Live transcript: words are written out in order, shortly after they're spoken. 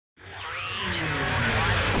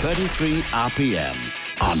33 RPM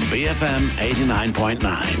on BFM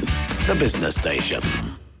 89.9, the business station.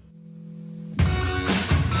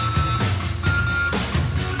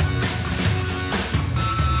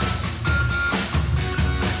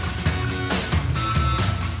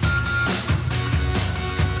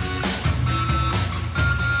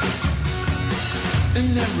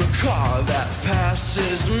 In every car that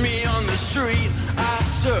passes me on the street, I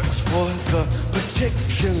search for the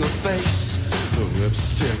particular face. The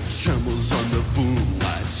lipstick trembles on the boom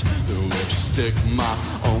lights. The lipstick, my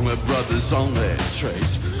only brother's only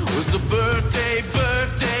trace, was the birthday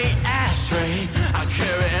ashtray I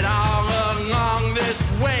carried all along this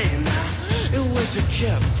way now. It was a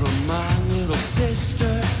gift from my little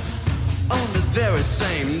sister. On the very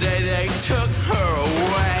same day they took her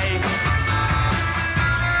away.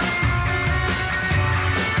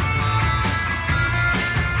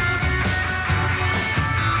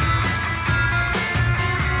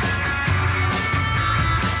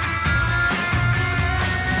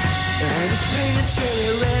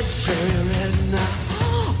 Cherry red now.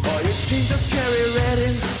 All your jeans are cherry red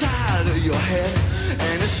inside of your head.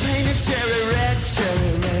 And it's painted cherry red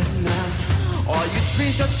now. All your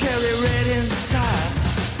dreams are cherry red inside.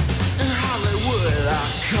 In Hollywood I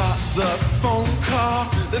caught the phone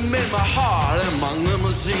call that made my heart and my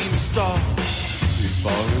limousine stop. Be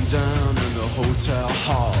falling down in the hotel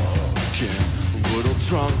hall again, a little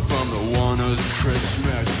drunk from the Warner's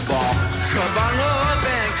Christmas ball. Cut by love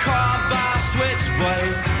and caught by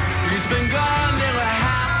switchblade. He's been gone nearly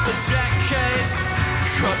half a decade.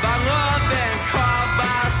 Cut by love and caught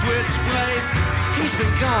by switchblade. He's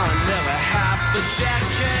been gone nearly half a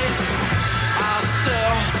decade. I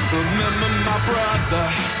still remember my brother.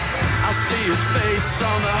 I see his face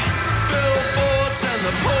on the billboards and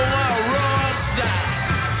the Polaroids that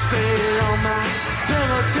stayed on my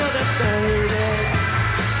pillow till they faded.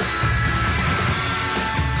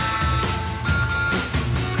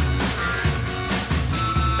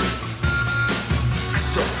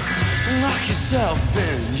 Lock yourself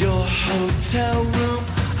in your hotel room.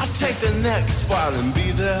 I'll take the next flight and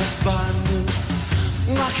be there by noon.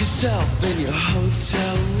 Lock yourself in your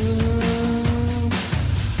hotel room.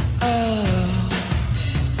 Oh.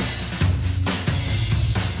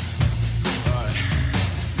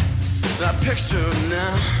 That picture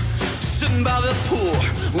now, sitting by the pool,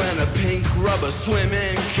 wearing a pink rubber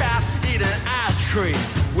swimming cap, eating ice cream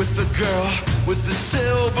with the girl with the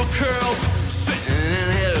silver curls sitting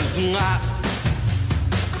in his lap.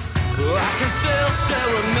 I can still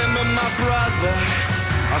remember my brother.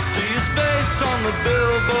 I see his face on the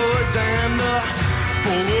billboards and the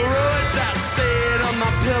Polaroids that stayed on my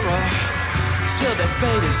pillow till they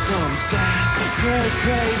faded some sad, gray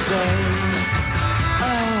day.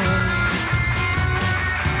 Oh.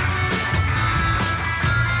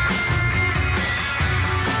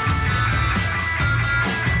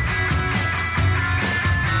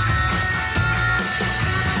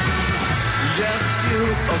 You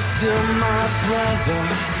are still my brother,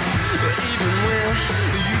 even when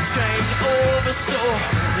you change over. So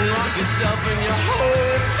lock yourself in your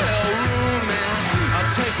hotel room and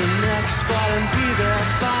I'll take the next flight and be there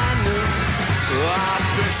by noon. I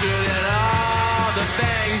pictured it all, the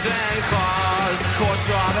things and cars, coarse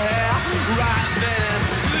drop hair, right then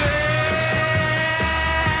and there.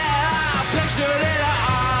 I pictured it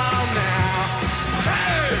all now.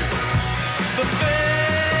 Hey, the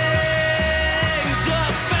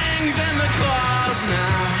things in the claws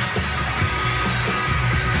now.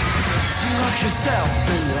 So lock yourself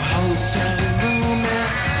in your hotel room and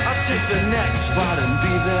I'll take the next flight and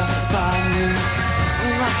be there by noon.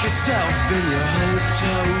 Lock yourself in your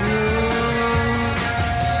hotel room.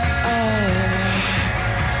 Oh.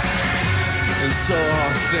 And so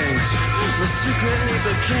all things will secretly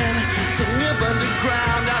begin to live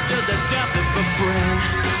underground after the death of a friend.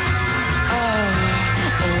 Oh,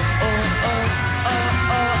 oh, oh, oh.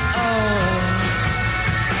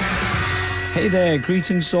 Hey there,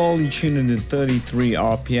 greetings to all. You tune in to 33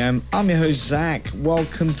 RPM. I'm your host, Zach.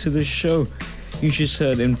 Welcome to the show. You just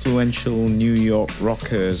heard influential New York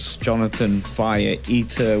rockers Jonathan Fire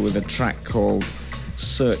Eater with a track called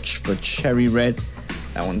Search for Cherry Red.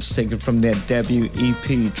 That one's taken from their debut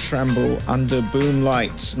EP, Tremble Under Boom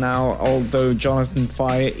Lights. Now, although Jonathan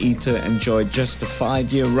Fire Eater enjoyed just a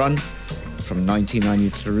 5-year run from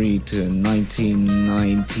 1993 to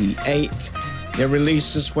 1998, their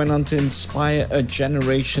releases went on to inspire a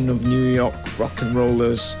generation of New York rock and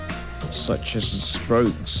rollers such as the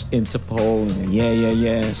Strokes, Interpol, and the Yeah Yeah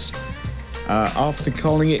Yeahs. After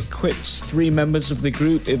calling it quits, 3 members of the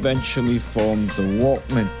group eventually formed the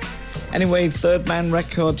Walkmen. Anyway, Third Man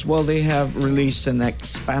Records, well, they have released an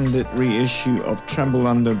expanded reissue of Tremble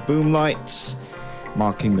Under Boomlights,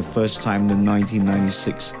 marking the first time the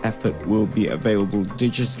 1996 effort will be available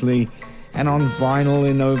digitally and on vinyl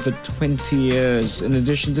in over 20 years. In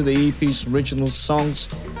addition to the EP's original songs,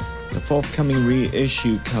 the forthcoming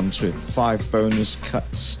reissue comes with 5 bonus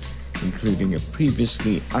cuts, including a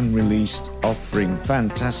previously unreleased offering.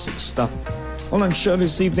 Fantastic stuff. On the show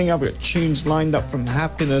this evening, I've got tunes lined up from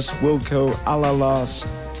Happiness, Wilco, Alalas,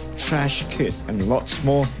 Trash Kit, and lots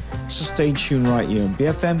more. So stay tuned right here on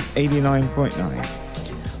BFM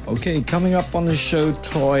 89.9. Okay, coming up on the show,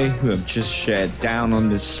 Toy, who have just shared Down on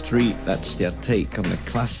the Street. That's their take on the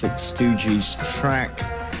classic Stooges track,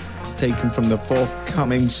 taken from the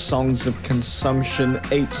forthcoming Songs of Consumption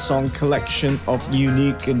 8-song collection of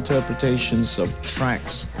unique interpretations of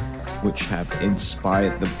tracks which have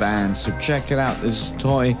inspired the band. So check it out. This is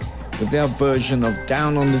Toy with their version of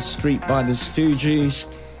Down on the Street by the Stooges.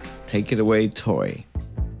 Take it away, Toy.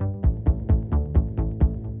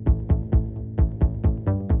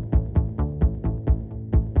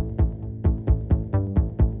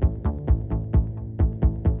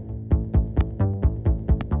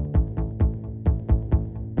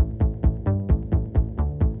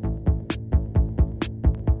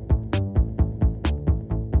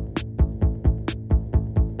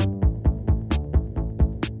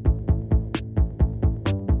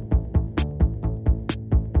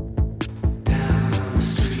 Down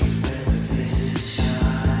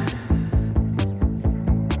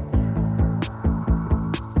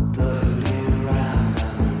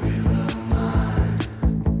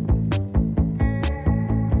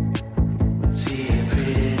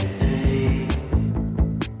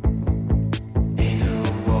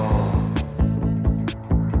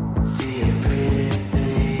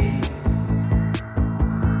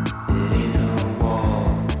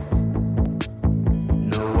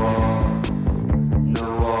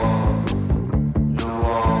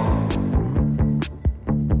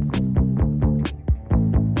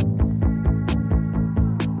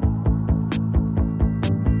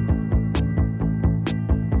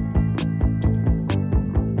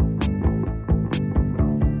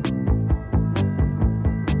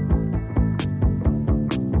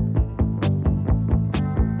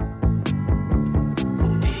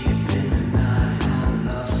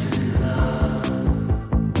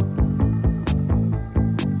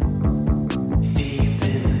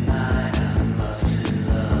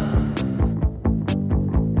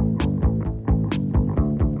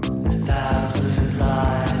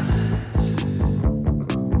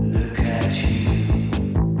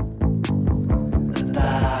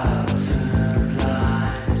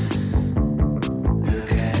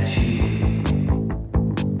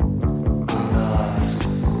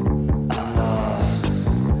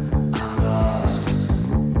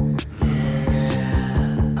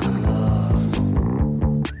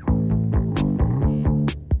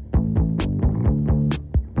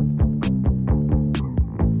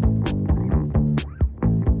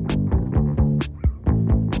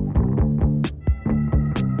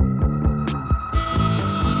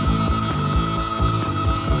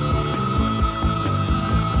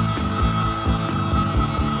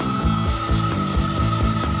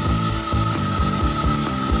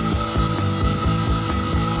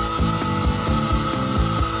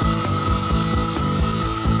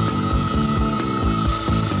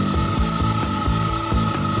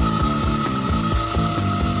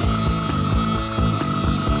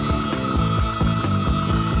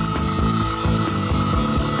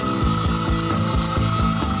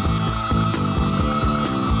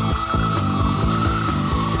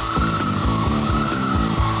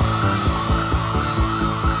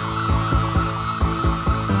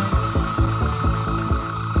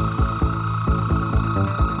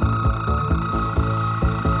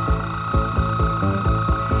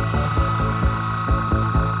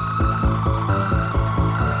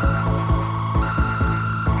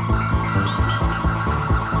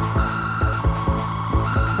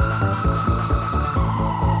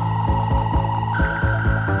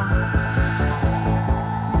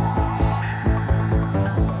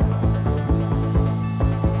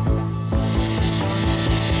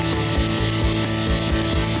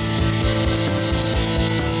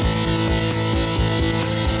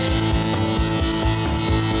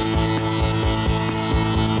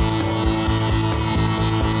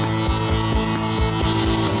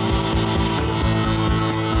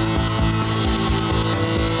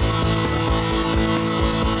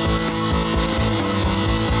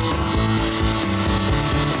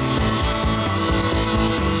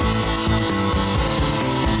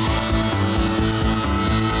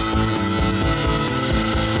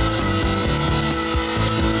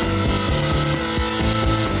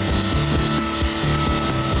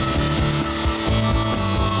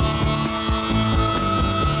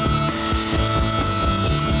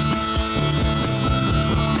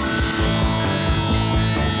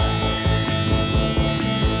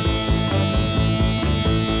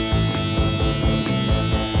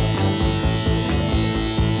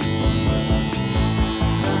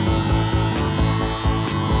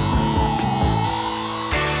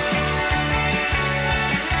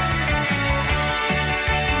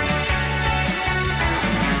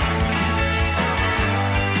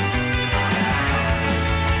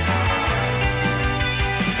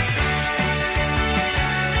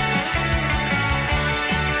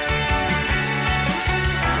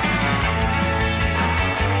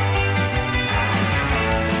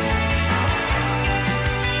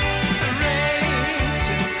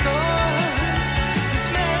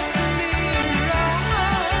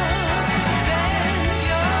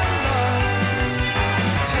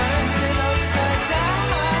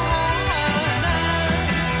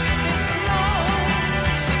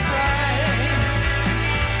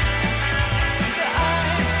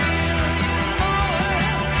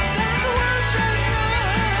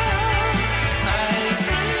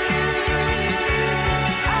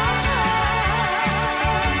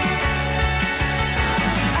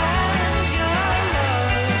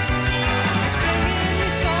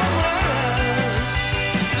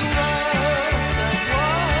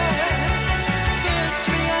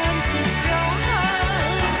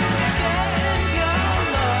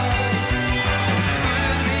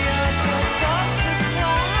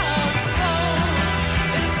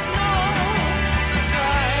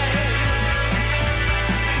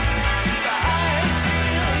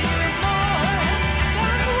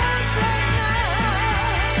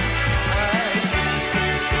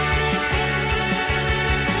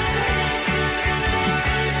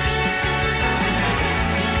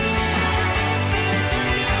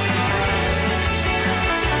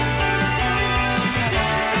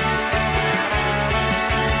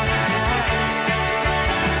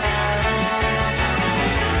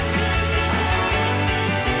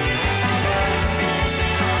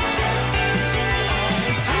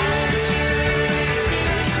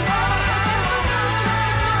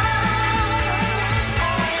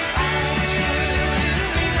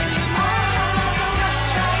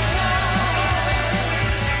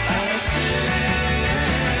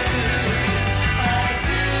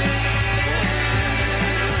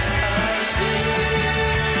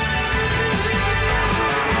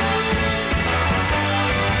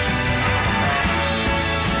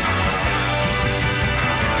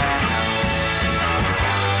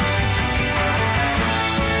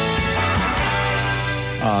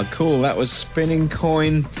cool. That was Spinning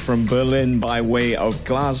Coin from Berlin by way of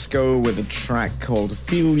Glasgow with a track called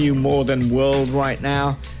Feel You More Than World right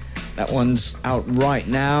now. That one's out right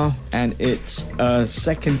now, and it's a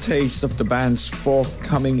second taste of the band's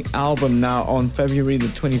forthcoming album. Now, on February the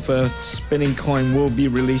 21st, Spinning Coin will be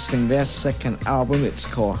releasing their second album. It's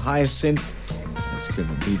called Hyacinth. It's going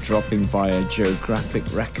to be dropping via Geographic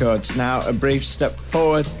Records. Now, a brave step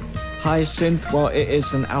forward. Hyacinth, well, it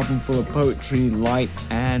is an album full of poetry, light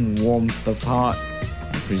and warmth of heart,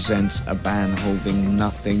 and presents a band holding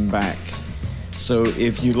nothing back. So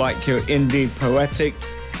if you like your indie poetic,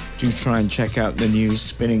 do try and check out the new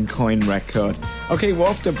Spinning Coin record. Okay, we're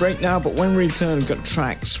off the break now, but when we return, we've got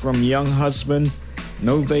tracks from Young Husband,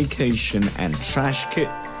 No Vacation, and Trash Kit.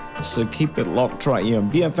 So keep it locked right here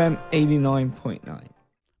on BFM 89.9.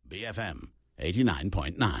 BFM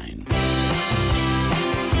 89.9.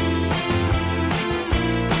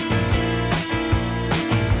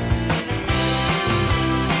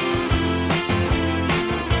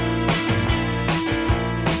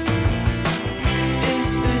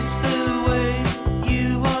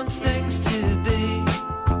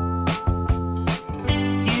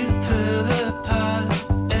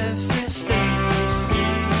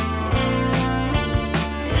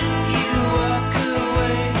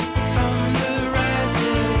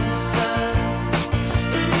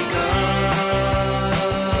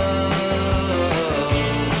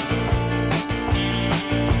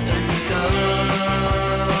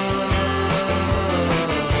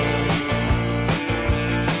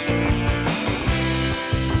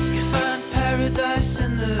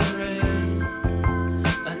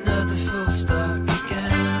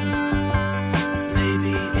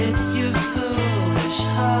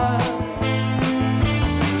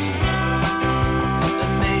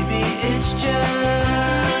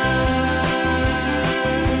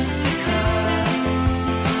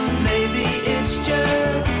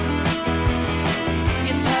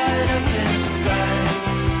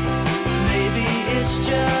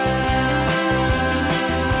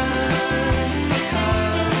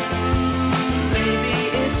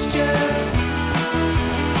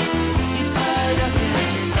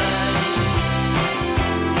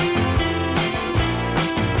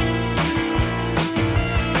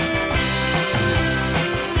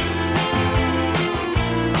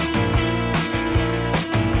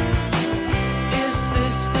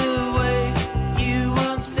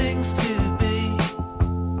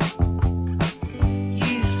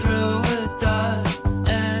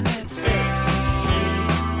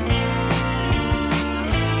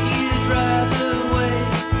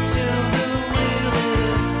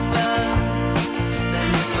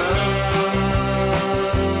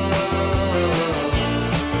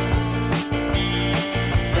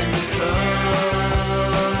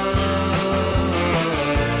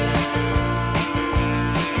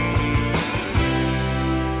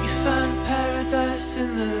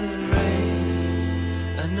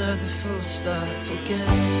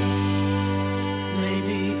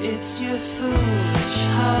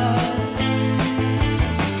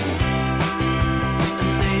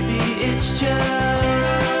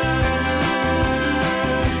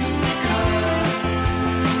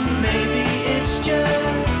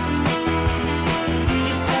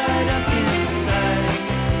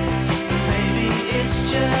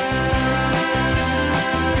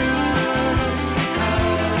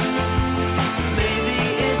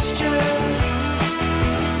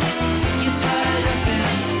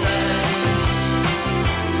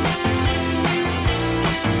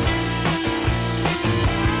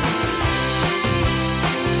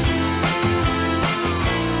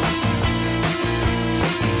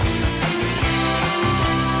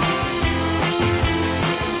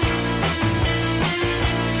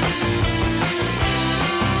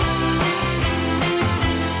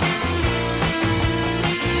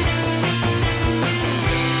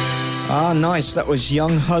 Nice. That was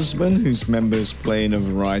Young Husband, whose members play in a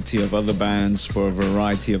variety of other bands for a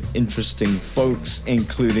variety of interesting folks,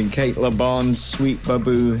 including Kate LeBon, Sweet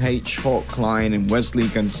Babu, H. Hawk Klein, and Wesley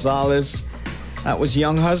Gonzalez. That was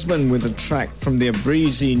Young Husband with a track from their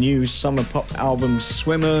breezy new summer pop album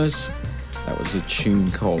Swimmers. That was a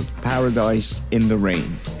tune called Paradise in the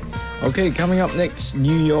Rain. Okay, coming up next,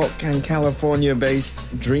 New York and California-based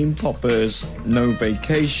Dream Poppers, No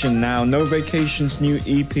Vacation. Now, No Vacation's new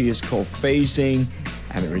EP is called Phasing,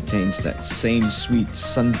 and it retains that same sweet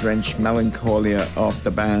sun-drenched melancholia of the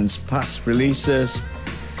band's past releases.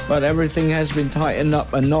 But everything has been tightened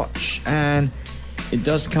up a notch, and it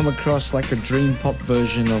does come across like a dream pop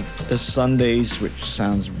version of The Sundays, which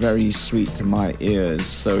sounds very sweet to my ears.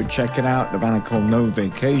 So check it out, the band are called No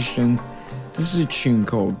Vacation. This is a tune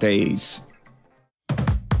called Days.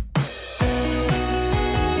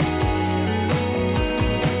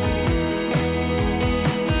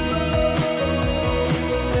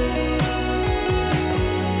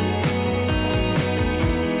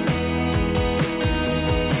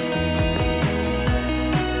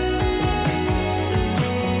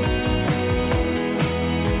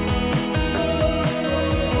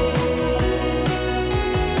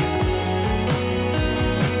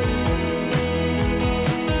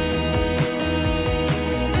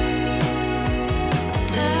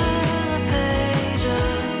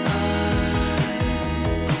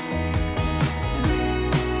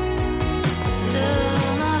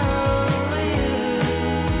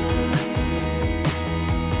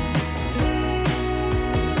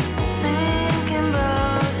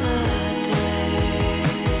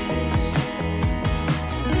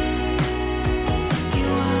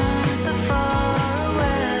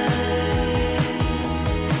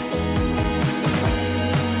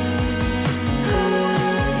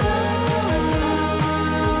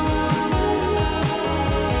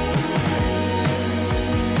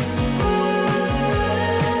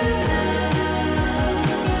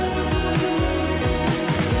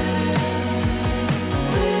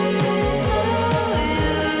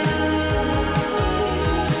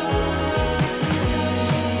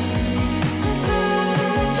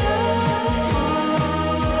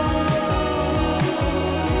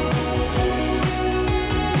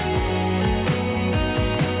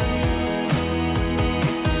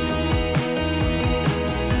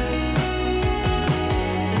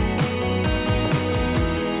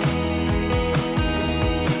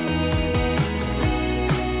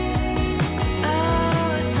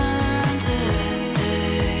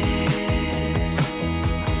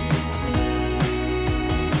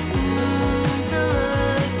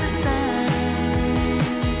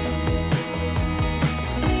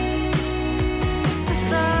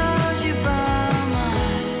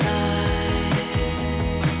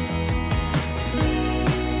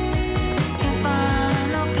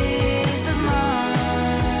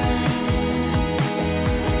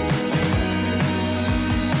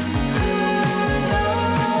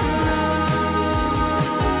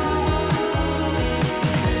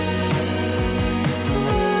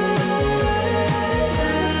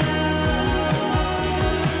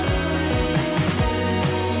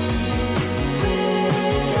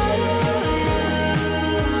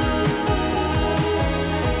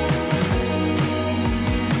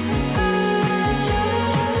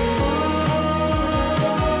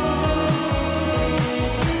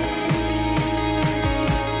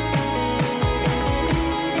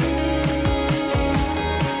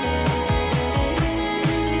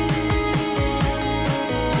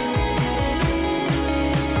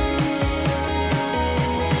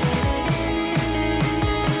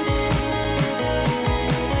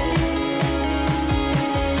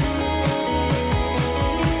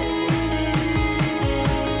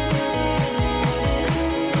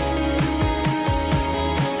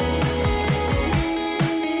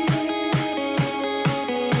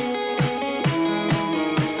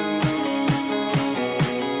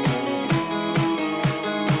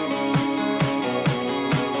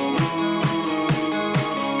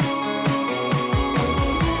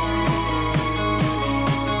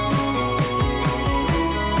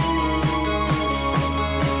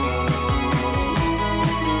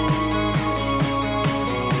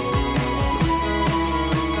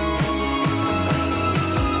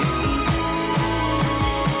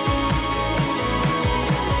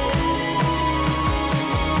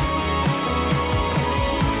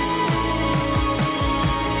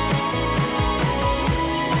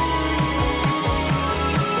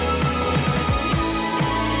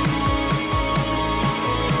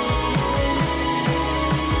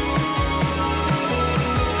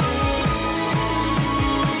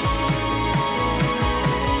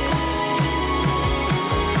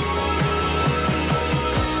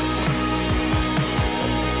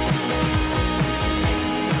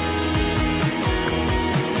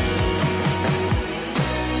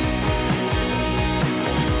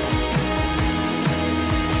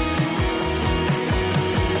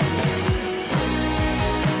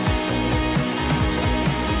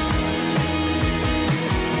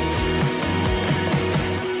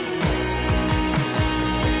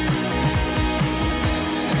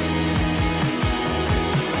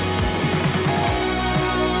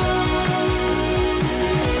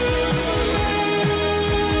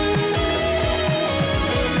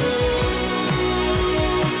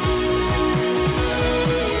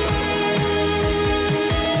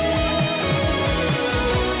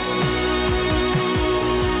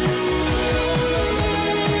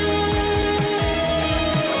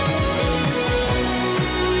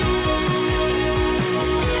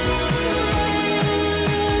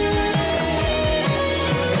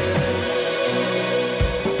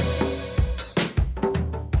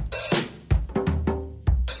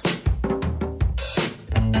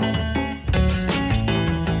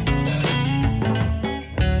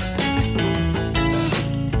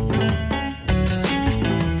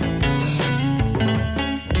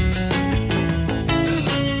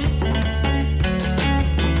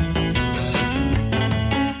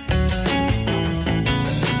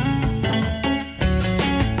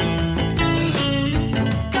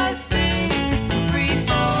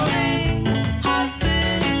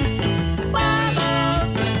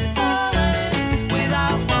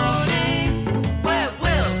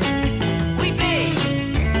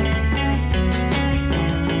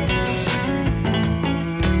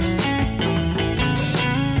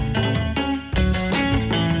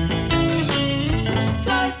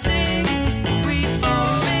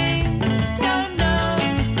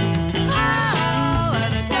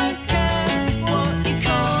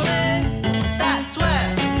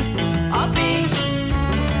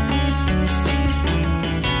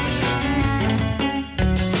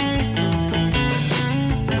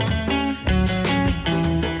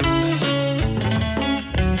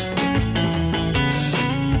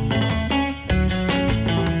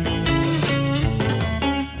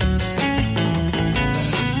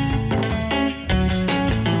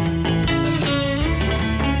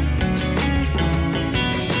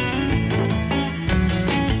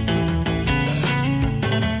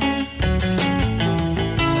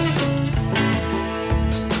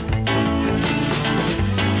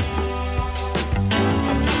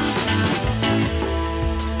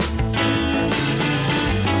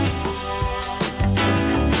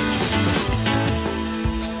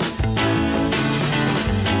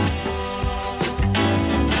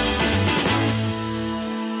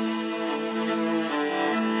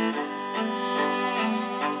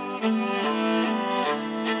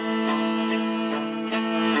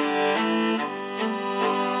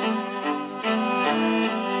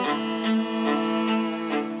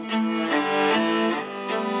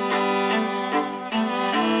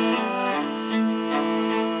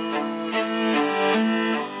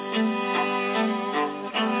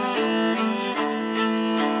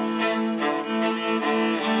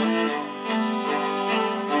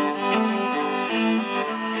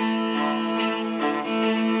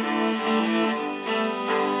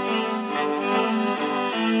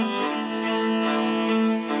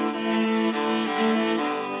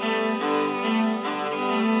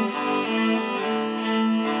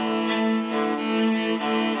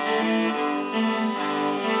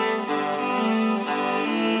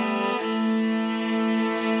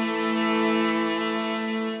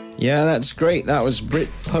 Yeah, that's great. That was Brit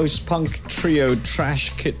post-punk trio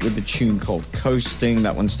Trash Kit with a tune called Coasting.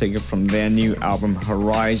 That one's taken from their new album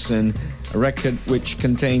Horizon, a record which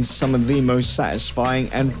contains some of the most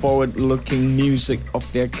satisfying and forward-looking music of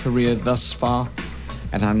their career thus far.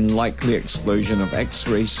 An unlikely explosion of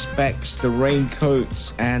X-ray specs, the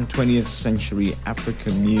Raincoats, and 20th century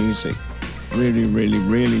African music. Really, really,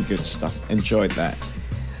 really good stuff. Enjoyed that.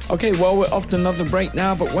 Okay, well, we're off to another break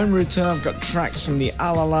now, but when we return, I've got tracks from the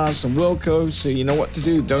Alalas and Wilco, so you know what to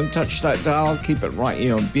do. Don't touch that dial. Keep it right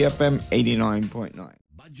here on BFM 89.9.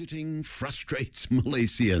 Budgeting frustrates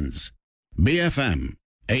Malaysians. BFM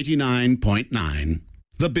 89.9,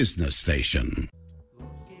 the business station.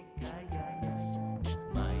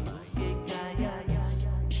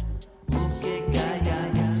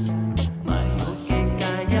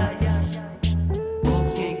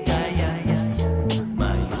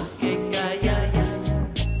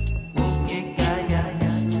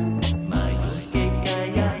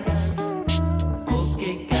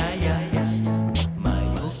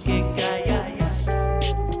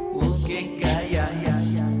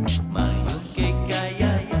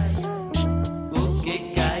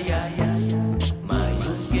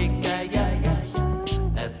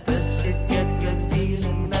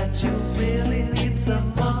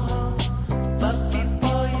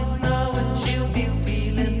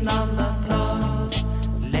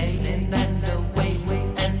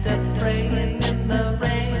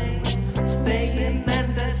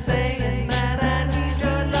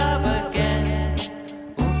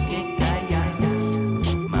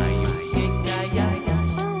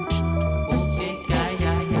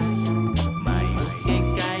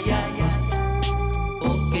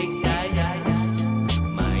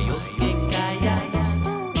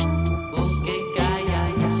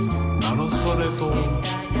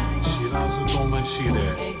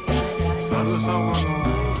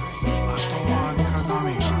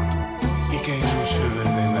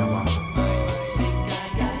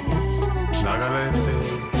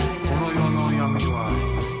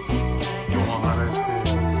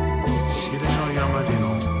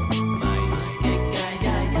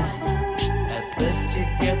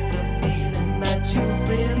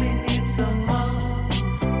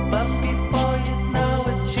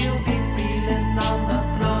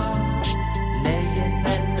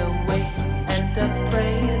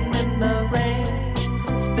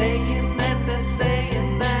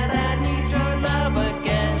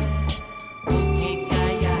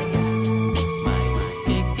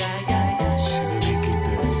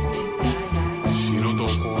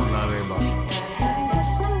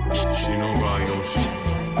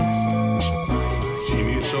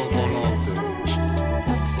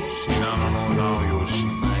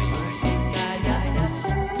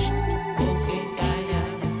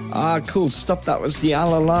 Cool stuff. That was the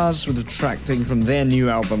Alalas with a track taken from their new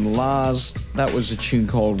album Lars. That was a tune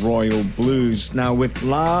called Royal Blues. Now with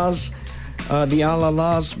Lars, the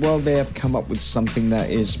Alalas, well, they have come up with something that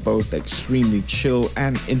is both extremely chill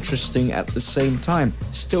and interesting at the same time.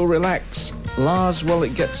 Still relax. Lars, well,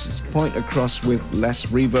 it gets its point across with less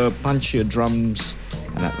reverb, punchier drums,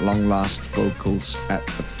 and at long last vocals at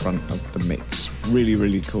the front of the mix. Really,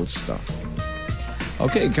 really cool stuff.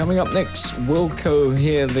 Okay, coming up next, Wilco.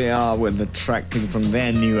 Here they are with the track from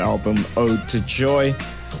their new album, Ode to Joy.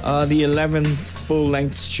 The 11th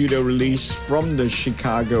full-length studio release from the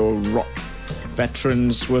Chicago rock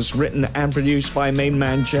veterans, was written and produced by main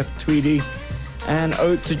man Jeff Tweedy. And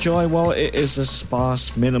Ode to Joy, well, it is a sparse,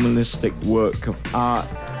 minimalistic work of art.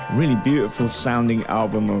 Really beautiful sounding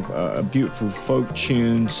album of beautiful folk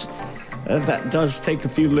tunes. That does take a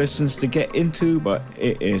few listens to get into, but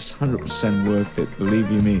it is 100% worth it,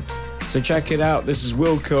 believe you me. So check it out. This is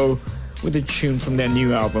Wilco with a tune from their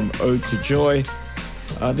new album, Ode to Joy.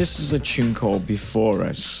 This is a tune called Before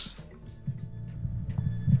Us.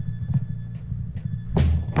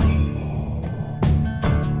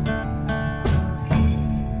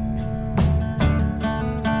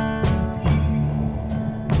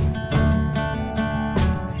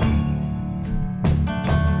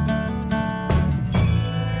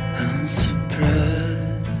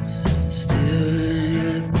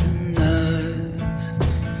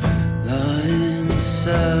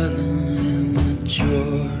 Silent in the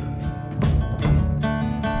drawer.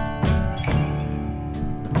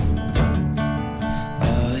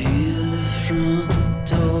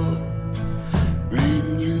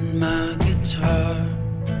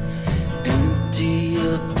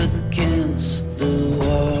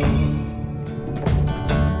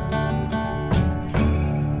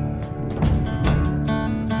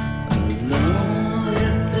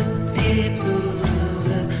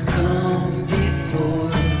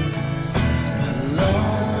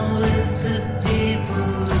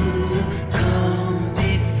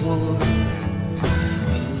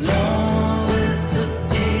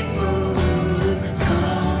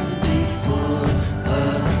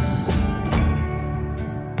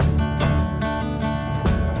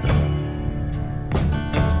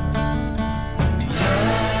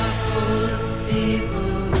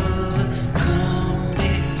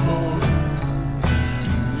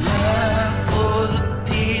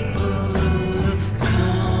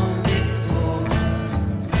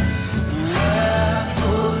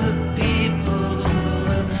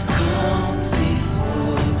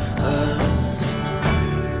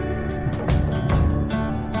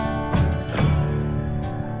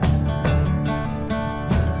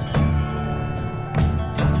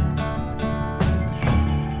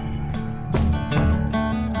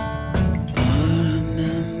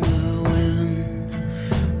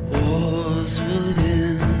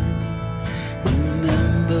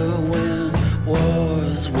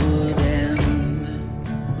 would end.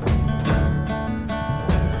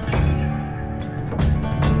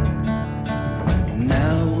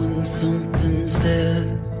 Now when something's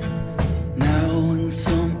dead, now when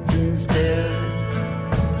something's dead,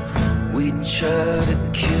 we try to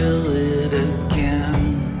kill it again.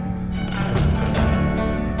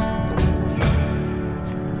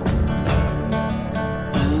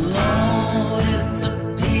 Along with the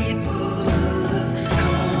people who have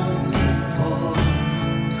come before,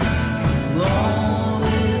 along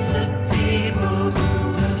with the people who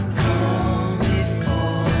have come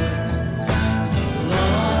before,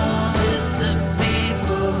 along with the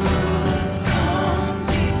people who have come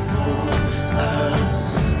before us.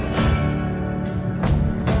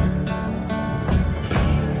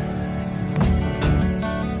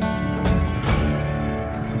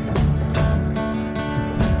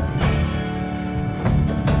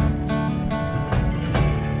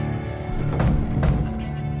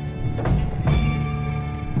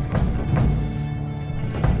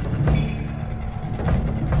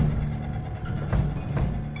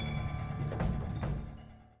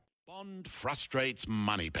 Bond frustrates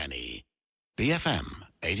Moneypenny. BFM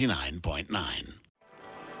 89.9.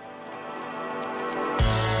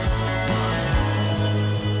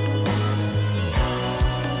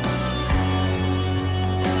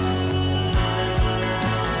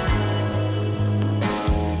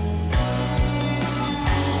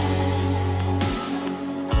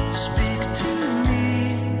 Speak to me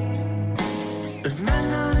of men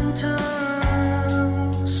not in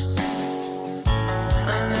tongues.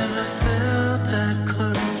 I never felt that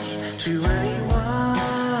close to anyone.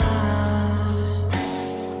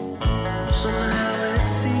 Somehow it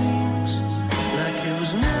seems like it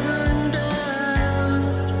was never in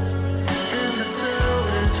doubt. And the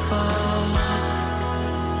velvet fog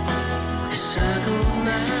is circled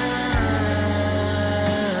now.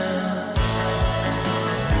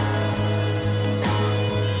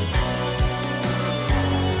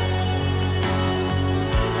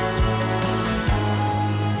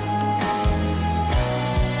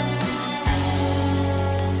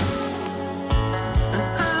 And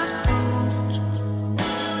I'd hoped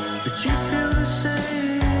that you feel the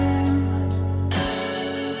same,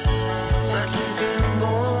 like you've been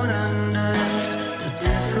born under a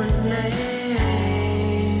different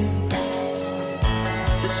name.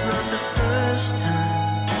 It's not the first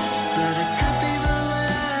time, but it could be the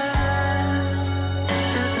last.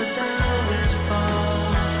 That the velvet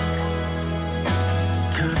fog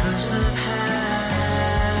covers the path.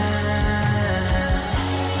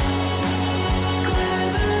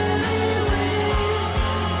 Gravity weighs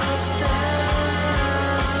us down.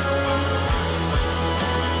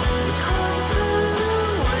 We crawl through the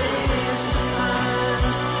ways to find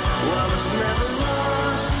what was never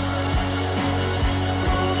lost.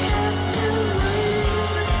 Forecast to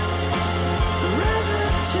wait, forever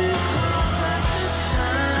to claw back the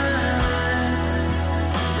time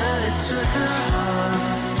that it took our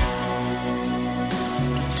heart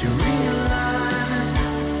to realize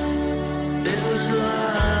it was love.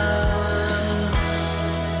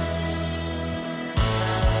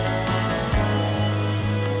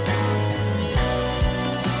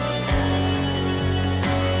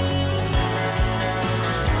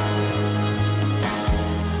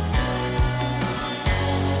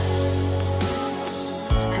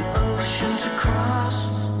 An ocean to cross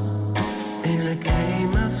in a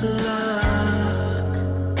game of luck.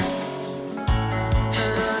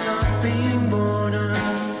 Had I not been born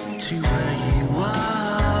to where you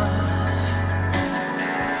are,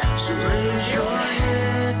 so raise your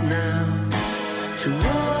head now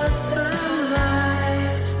towards the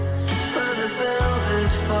light for the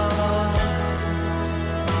velvet fog.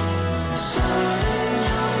 Sorry,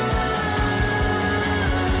 your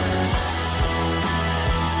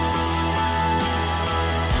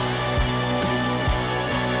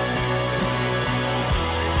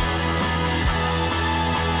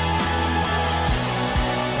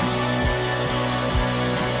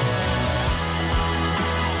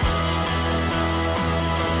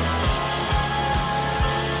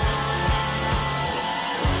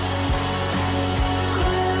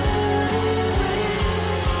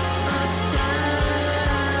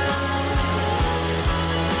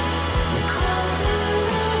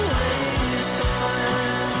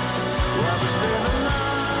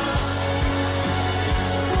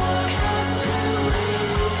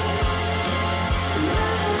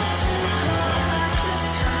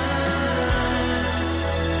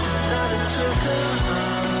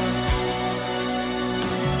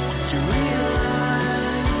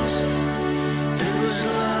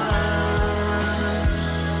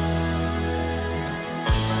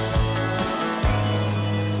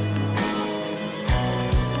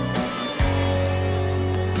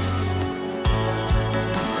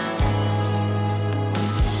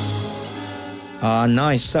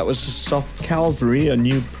Nice. That was the Soft Cavalry, a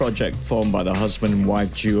new project formed by the husband and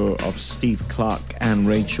wife duo of Steve Clark and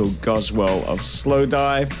Rachel Goswell of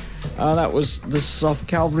Slowdive. That was the Soft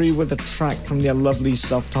Cavalry with a track from their lovely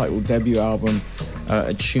self-titled debut album,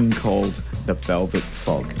 a tune called The Velvet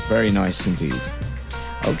Fog. Very nice indeed.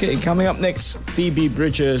 Okay, coming up next, Phoebe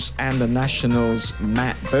Bridgers and the Nationals'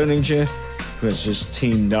 Matt Berninger, who has just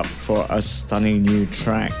teamed up for a stunning new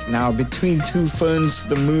track. Now, Between Two Ferns,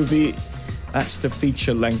 the movie, that's the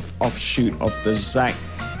feature-length offshoot of the Zach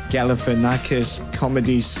Galifianakis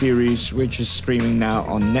comedy series, which is streaming now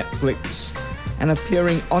on Netflix. And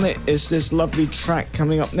appearing on it is this lovely track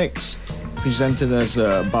coming up next, presented as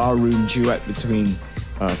a barroom duet between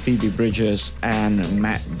Phoebe Bridgers and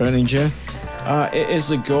Matt Berninger. It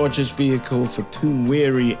is a gorgeous vehicle for two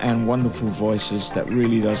weary and wonderful voices that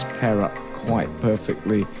really does pair up quite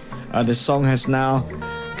perfectly. The song has now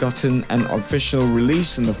gotten an official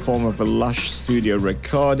release in the form of a lush studio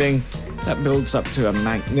recording that builds up to a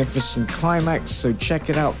magnificent climax, so check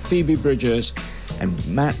it out. Phoebe Bridgers and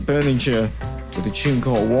Matt Berninger with a tune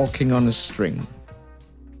called Walking on a String.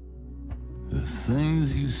 The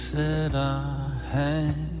things you said are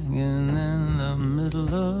hanging in the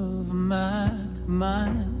middle of my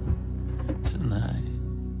mind tonight.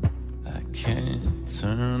 I can't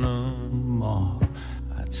turn them off.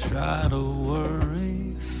 I try to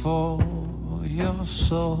worry for your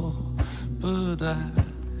soul, but I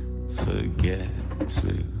forget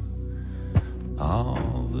to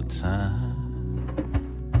all the time.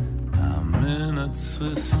 I'm in a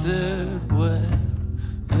twisted web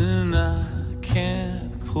and I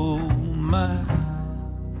can't pull my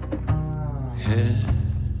head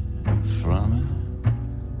from it.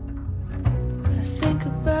 I think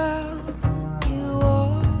about you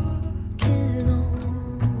walking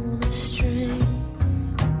on a string.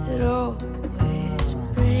 It always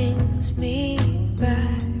brings me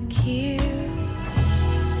back here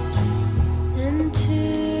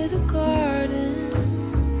into the garden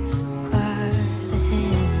by the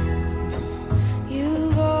hand.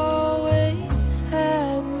 You've always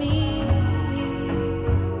had me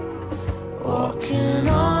walking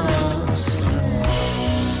on a string.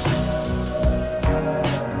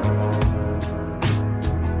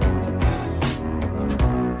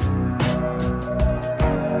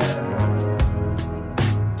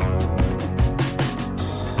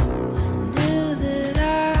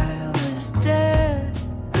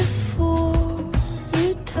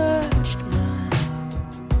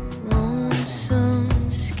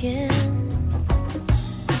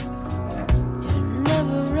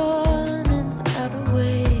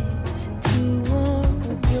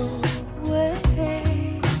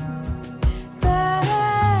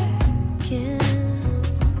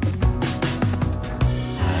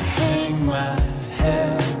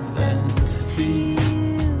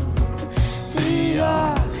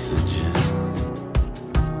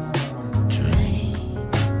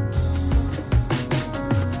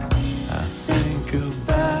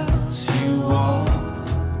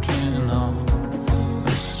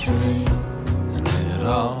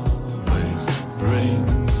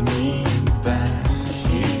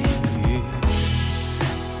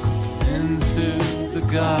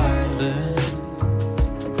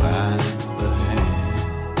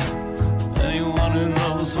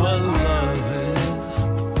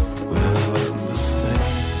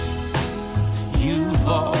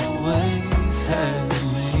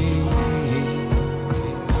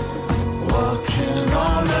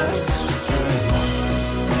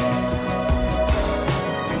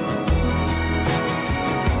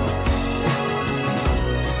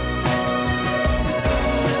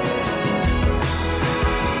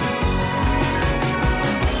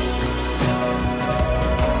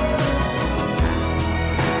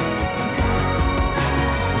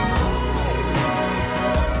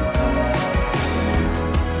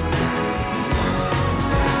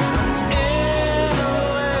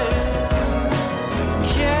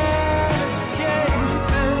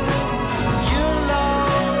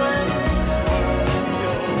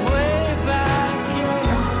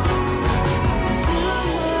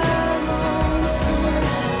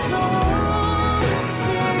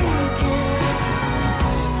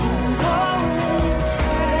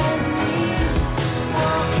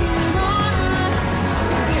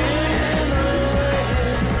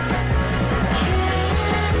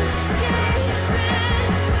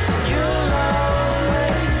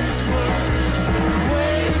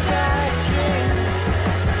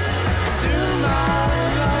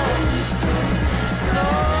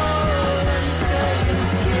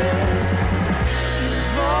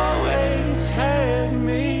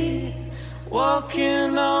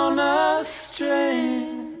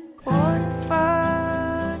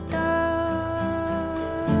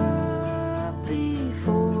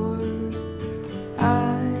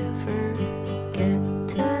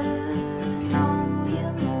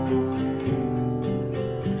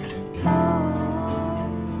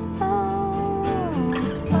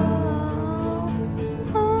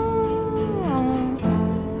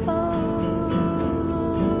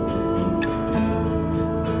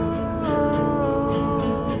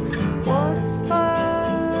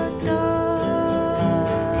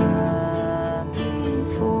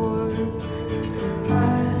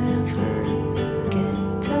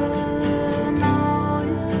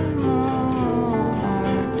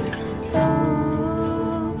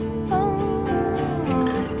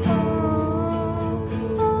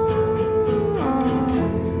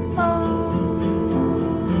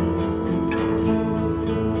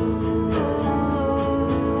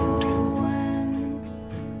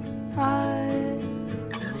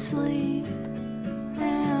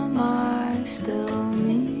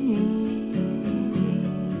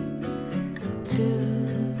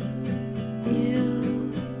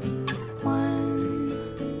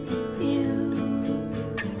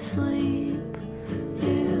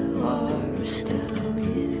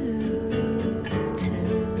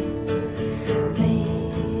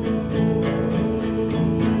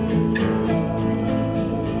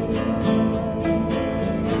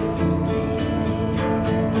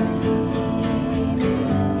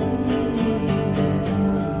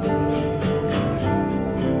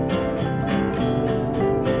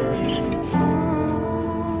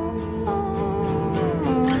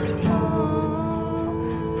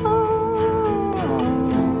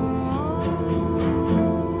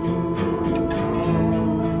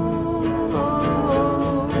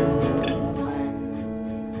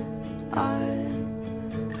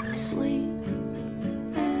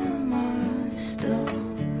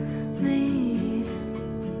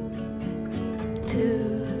 to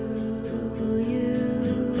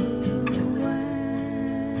you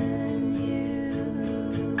when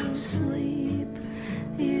you sleep.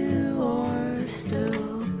 You are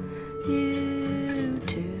still you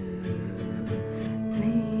to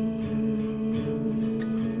me.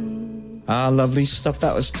 Lovely stuff.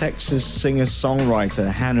 That was Texas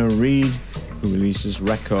singer-songwriter Hannah Reid, who releases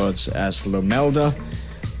records as Lomelda,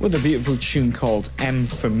 with a beautiful tune called M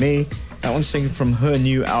for Me. That one's taken from her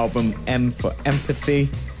new album M for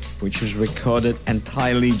Empathy, which was recorded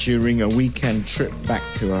entirely during a weekend trip back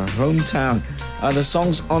to her hometown. The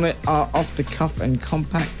songs on it are off the cuff and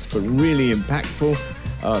compact, but really impactful.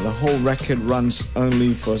 The whole record runs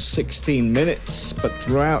only for 16 minutes, but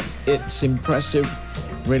throughout it's impressive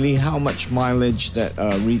really how much mileage that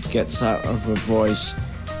Reid gets out of her voice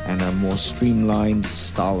and a more streamlined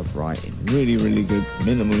style of writing. Really, really good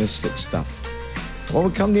minimalistic stuff. Well,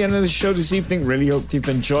 we've come to the end of the show this evening. Really hope you've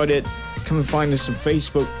enjoyed it. Come and find us on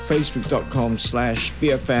Facebook,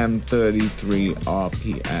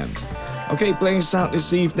 facebook.com/BFM33RPM. Okay, playing us out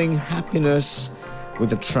this evening, Happiness,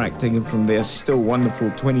 with a track taken from their still wonderful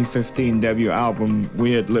 2015 debut album,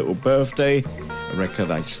 Weird Little Birthday, a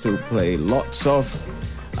record I still play lots of.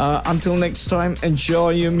 Until next time,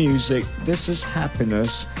 enjoy your music. This is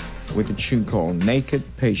Happiness with a tune called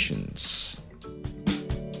Naked Patience.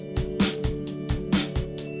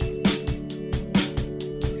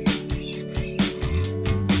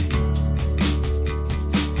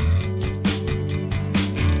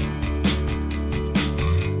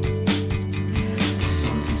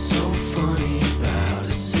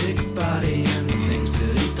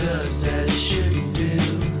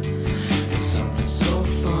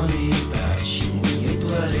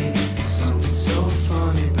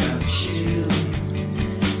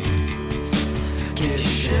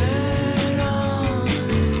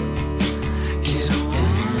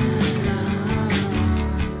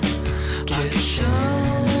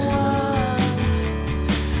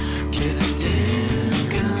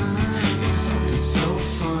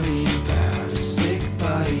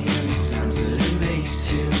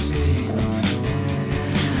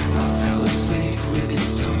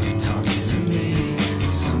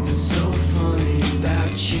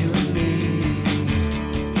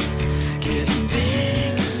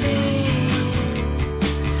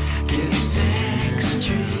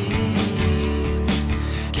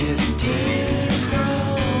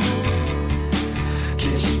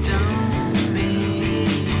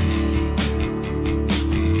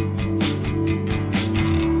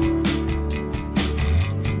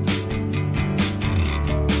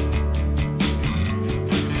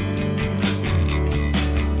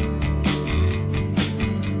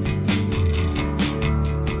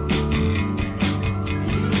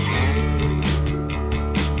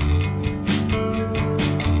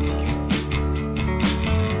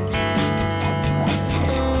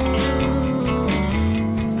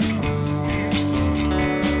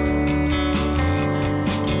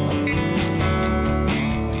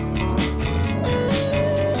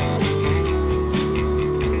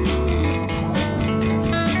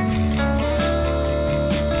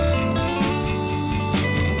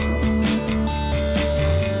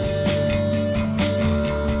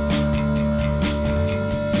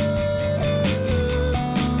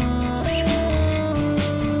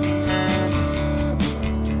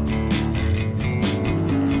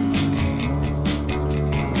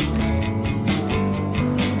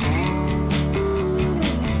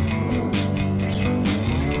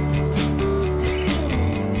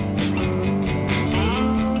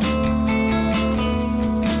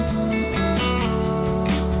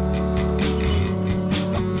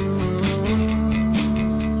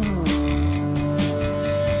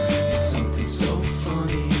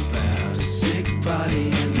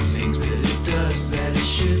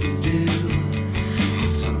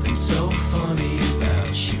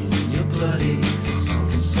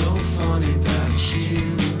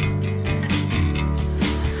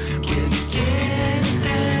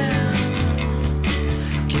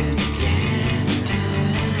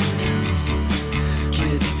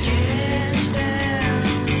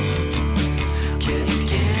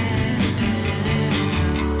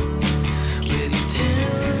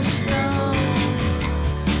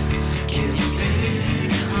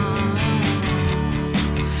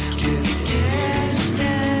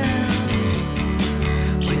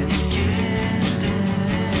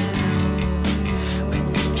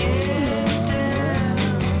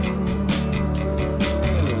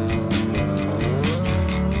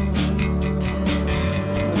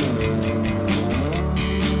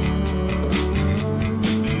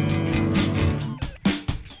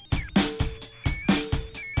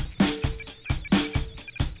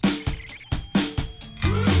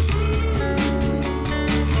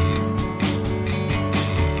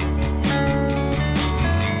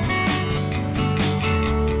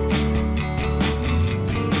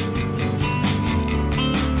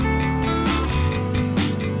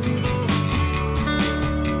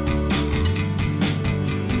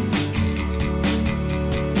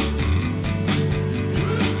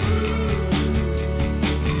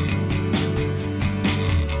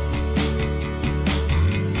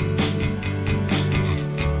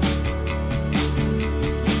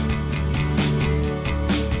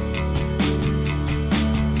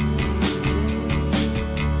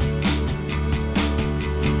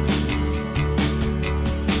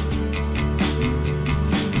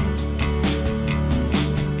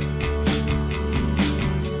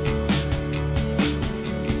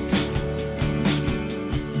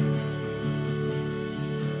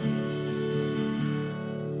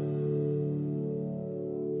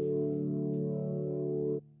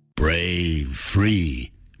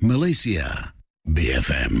 Slave-free Malaysia.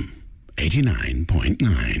 BFM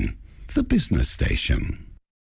 89.9, the business station.